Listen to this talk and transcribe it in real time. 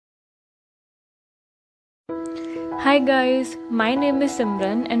Hi guys, my name is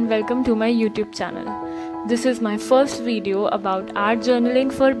Simran and welcome to my YouTube channel. This is my first video about art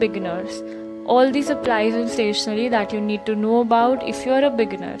journaling for beginners. All the supplies and stationery that you need to know about if you are a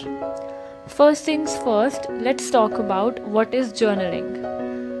beginner. First things first, let's talk about what is journaling.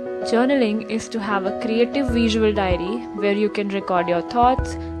 Journaling is to have a creative visual diary where you can record your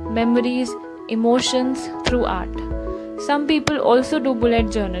thoughts, memories, emotions through art. Some people also do bullet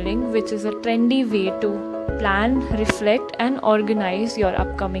journaling, which is a trendy way to plan, reflect and organize your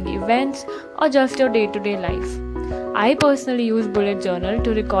upcoming events or just your day-to-day life. I personally use bullet journal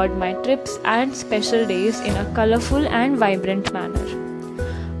to record my trips and special days in a colorful and vibrant manner.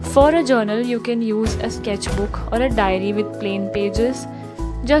 For a journal, you can use a sketchbook or a diary with plain pages.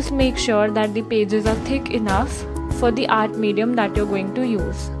 Just make sure that the pages are thick enough for the art medium that you're going to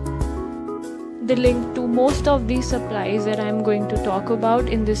use. The link to most of these supplies that I'm going to talk about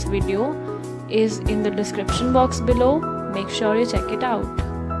in this video is in the description box below. Make sure you check it out.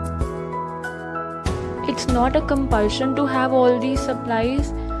 It's not a compulsion to have all these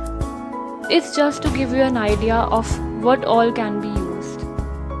supplies. It's just to give you an idea of what all can be used.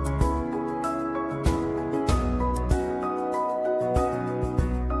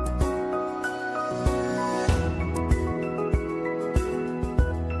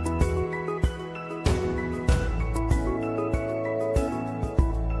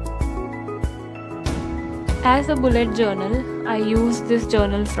 As a bullet journal, I use this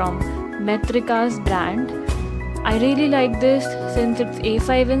journal from Metrica's brand. I really like this since it's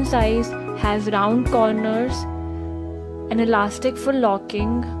A5 in size, has round corners, an elastic for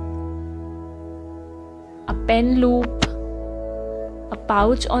locking, a pen loop, a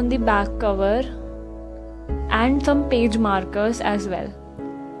pouch on the back cover, and some page markers as well.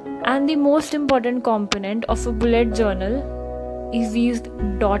 And the most important component of a bullet journal is these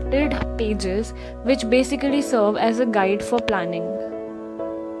dotted pages, which basically serve as a guide for planning.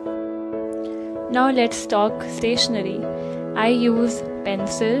 Now let's talk stationery. I use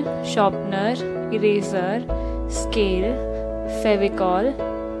pencil, sharpener, eraser, scale, fevicol,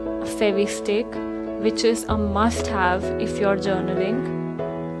 a fevistick, which is a must-have if you're journaling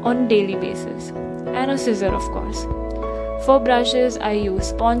on daily basis, and a scissor of course. For brushes, I use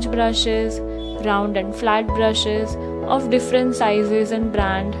sponge brushes, round and flat brushes of different sizes and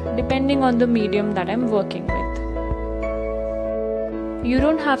brand depending on the medium that I'm working with. You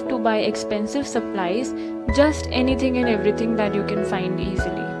don't have to buy expensive supplies, just anything and everything that you can find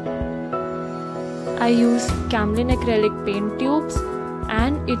easily. I use Camlin acrylic paint tubes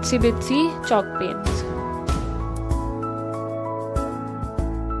and Itsy chalk paints.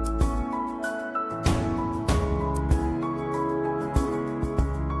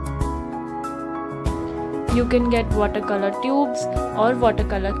 You can get watercolor tubes or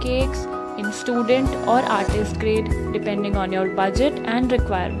watercolor cakes in student or artist grade depending on your budget and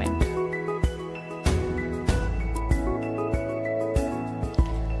requirement.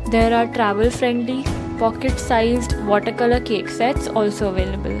 There are travel-friendly, pocket-sized watercolor cake sets also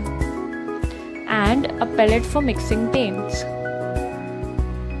available, and a pellet for mixing paints.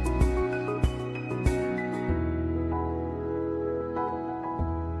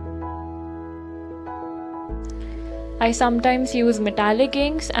 I sometimes use metallic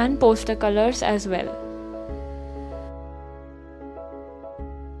inks and poster colors as well.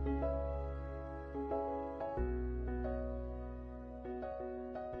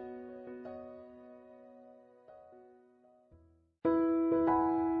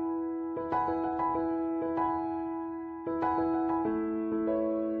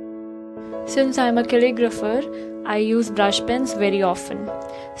 Since I'm a calligrapher, I use brush pens very often.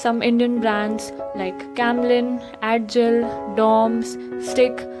 Some Indian brands like Camlin, Agile, Doms,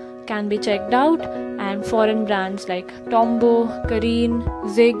 Stick can be checked out, and foreign brands like Tombow, Kareen,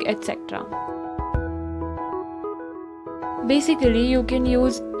 Zig, etc. Basically, you can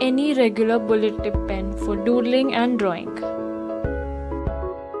use any regular bullet tip pen for doodling and drawing.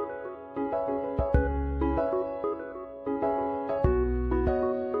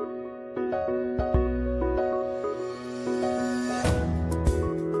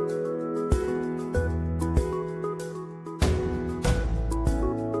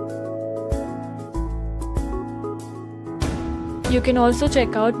 You can also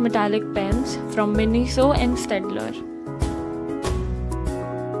check out metallic pens from Miniso and Staedtler.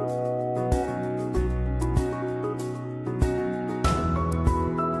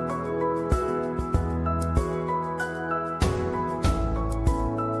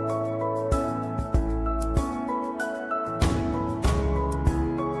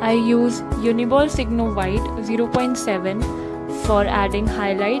 I use Uniball Signo White 0.7 for adding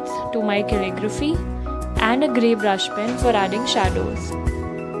highlights to my calligraphy, and a grey brush pen for adding shadows.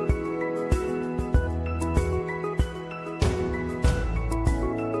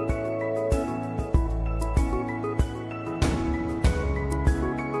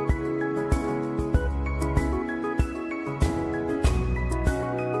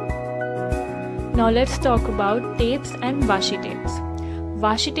 Now let's talk about tapes and washi tapes.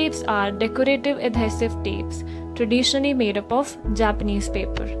 Washi tapes are decorative adhesive tapes traditionally made up of Japanese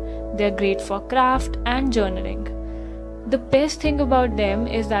paper. They are great for craft and journaling. The best thing about them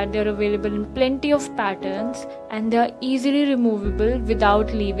is that they are available in plenty of patterns and they are easily removable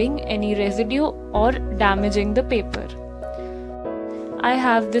without leaving any residue or damaging the paper. I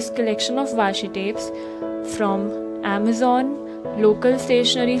have this collection of washi tapes from Amazon, local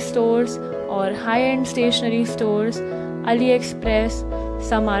stationery stores or high-end stationery stores, AliExpress,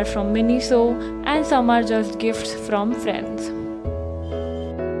 some are from Miniso and some are just gifts from friends.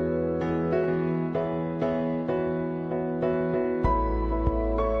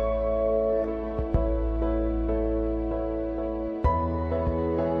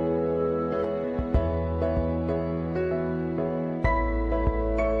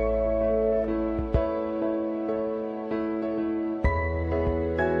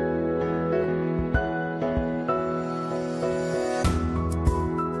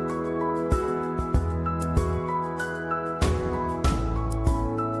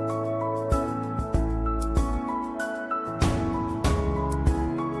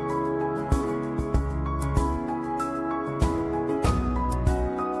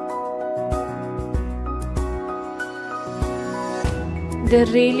 They're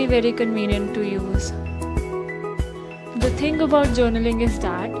really very convenient to use. The thing about journaling is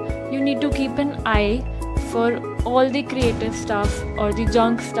that you need to keep an eye for all the creative stuff or the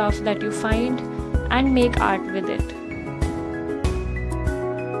junk stuff that you find and make art with it.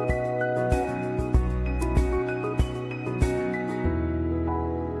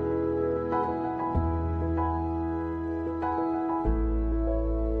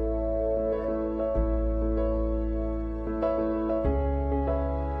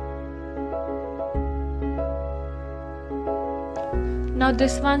 Now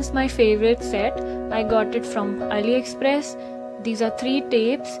this one's my favorite set. I got it from AliExpress. These are 3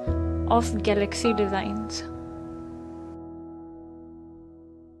 tapes of galaxy designs.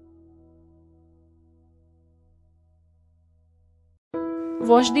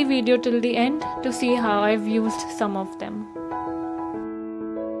 Watch the video till the end to see how I've used some of them.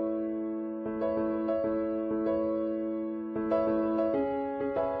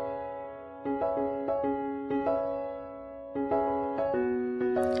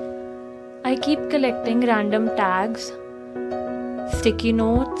 I keep collecting random tags, sticky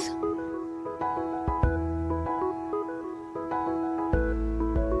notes,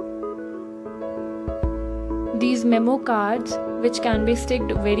 these memo cards which can be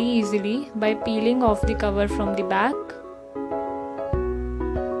sticked very easily by peeling off the cover from the back,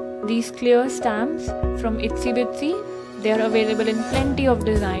 these clear stamps from Itsy. They are available in plenty of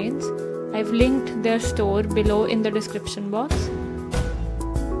designs. I've linked their store below in the description box.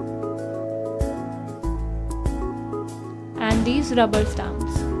 And these rubber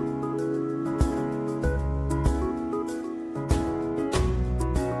stamps.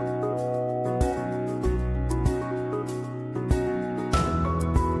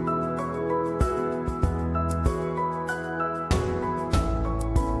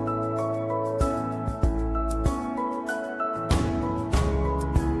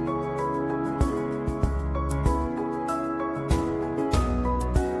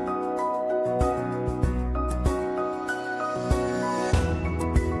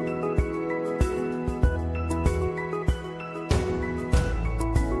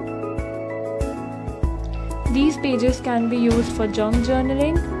 These pages can be used for junk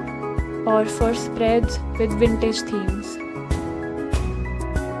journaling or for spreads with vintage themes.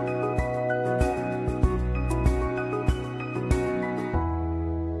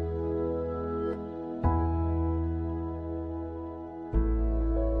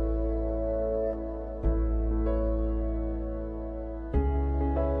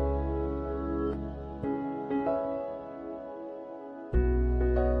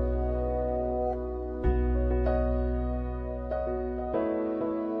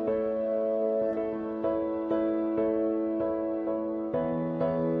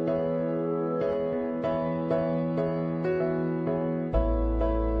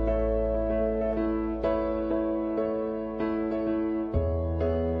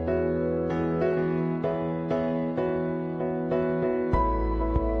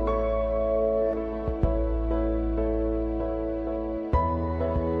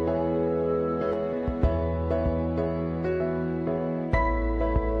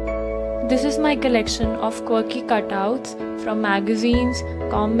 This is my collection of quirky cutouts from magazines,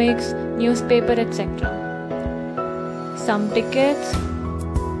 comics, newspaper, etc. Some tickets,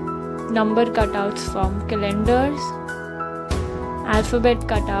 number cutouts from calendars, alphabet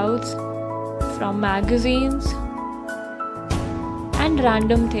cutouts from magazines, and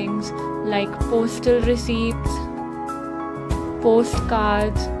random things like postal receipts,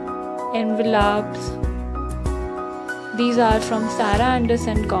 postcards, envelopes. These are from Sarah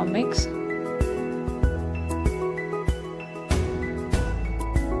Anderson Comics.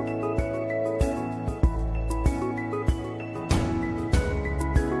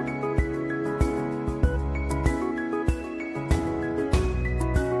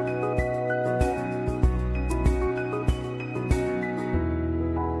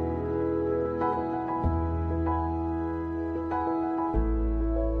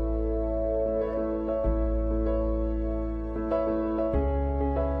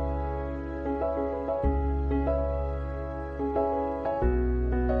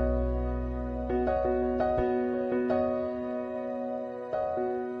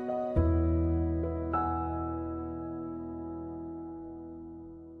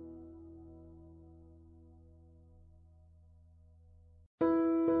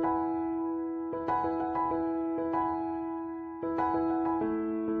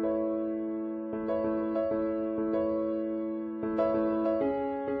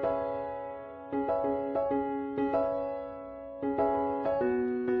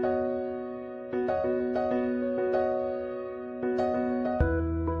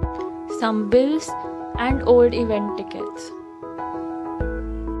 Some bills and old event tickets.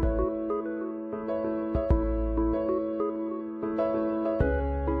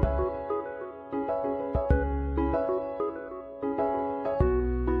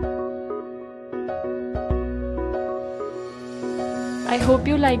 I hope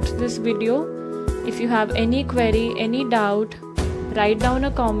you liked this video. If you have any query, any doubt, write down a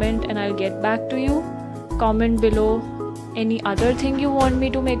comment and I'll get back to you. Comment below any other thing you want me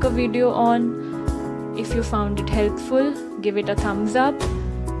to make a video on. If you found it helpful, give it a thumbs up,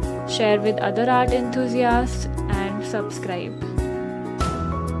 share with other art enthusiasts and subscribe.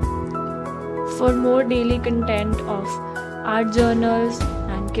 For more daily content of art journals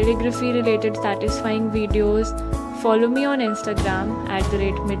and calligraphy related satisfying videos, follow me on Instagram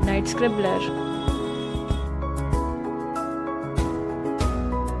 @midnightscribbler.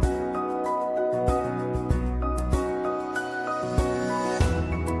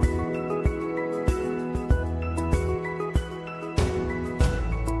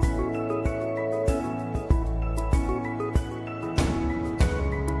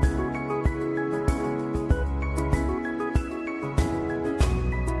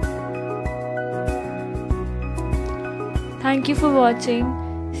 Thank you for watching.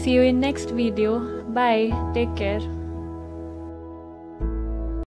 See you in next video. Bye. Take care.